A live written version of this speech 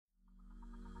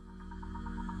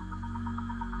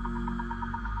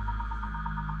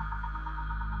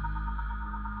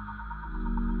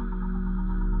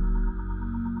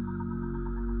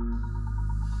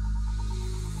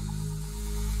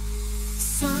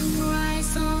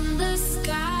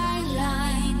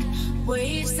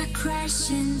crash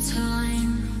in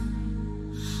time.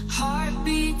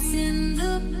 Heartbeats in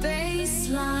the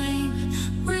bassline,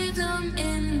 rhythm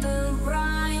in the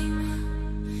rhyme.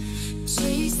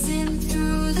 Chasing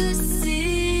through the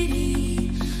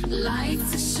city,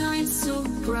 lights that shine so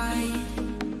bright.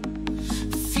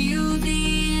 Feel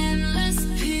the endless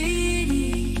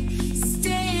pity,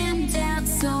 stay and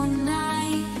dance all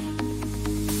night.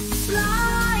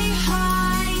 Fly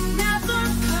high, never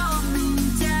coming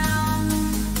down.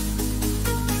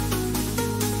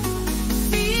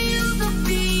 Feel the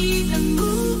beat and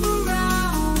move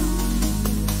around.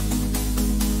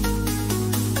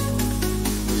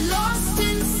 Lost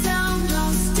in sound,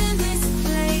 lost in this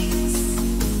place.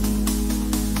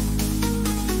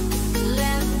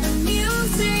 Let the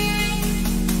music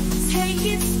take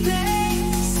its place.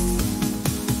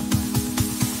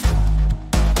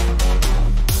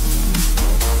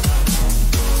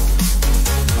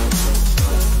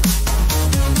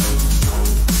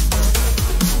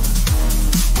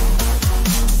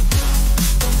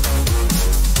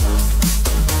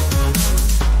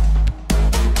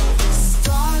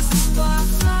 Stars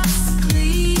above us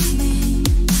gleaming,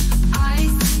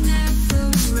 eyes that never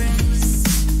rest.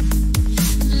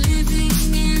 Living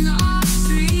in our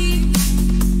dream,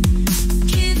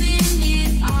 giving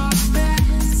it our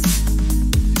best.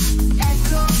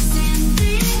 Echoes in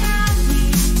the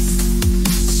alleys,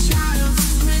 shadows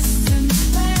twist and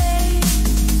play.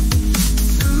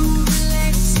 Through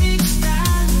electric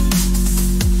valleys,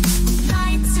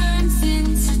 night turns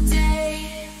into day.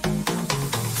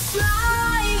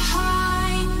 Fly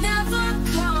high, never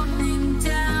coming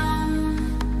down.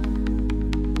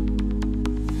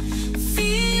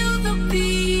 Feel the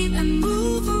beat and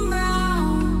move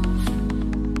around.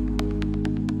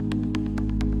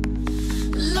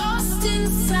 Lost in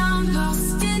sound,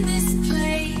 lost in this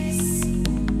place.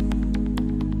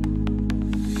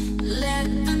 Let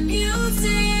the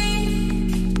music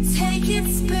take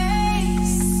its space.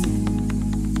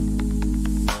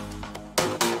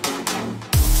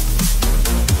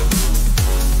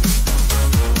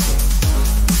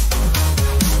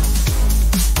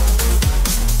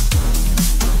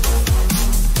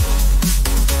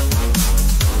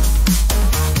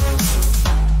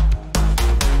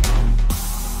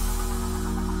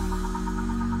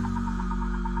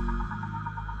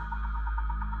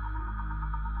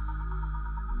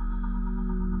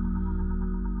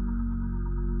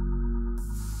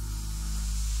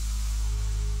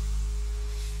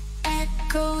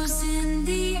 Echoes in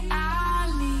the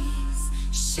alleys,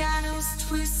 shadows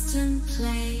twist and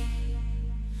play.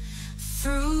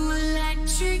 Through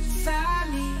electric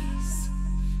valleys,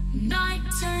 night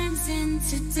turns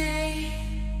into day.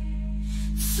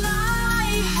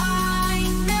 Fly high.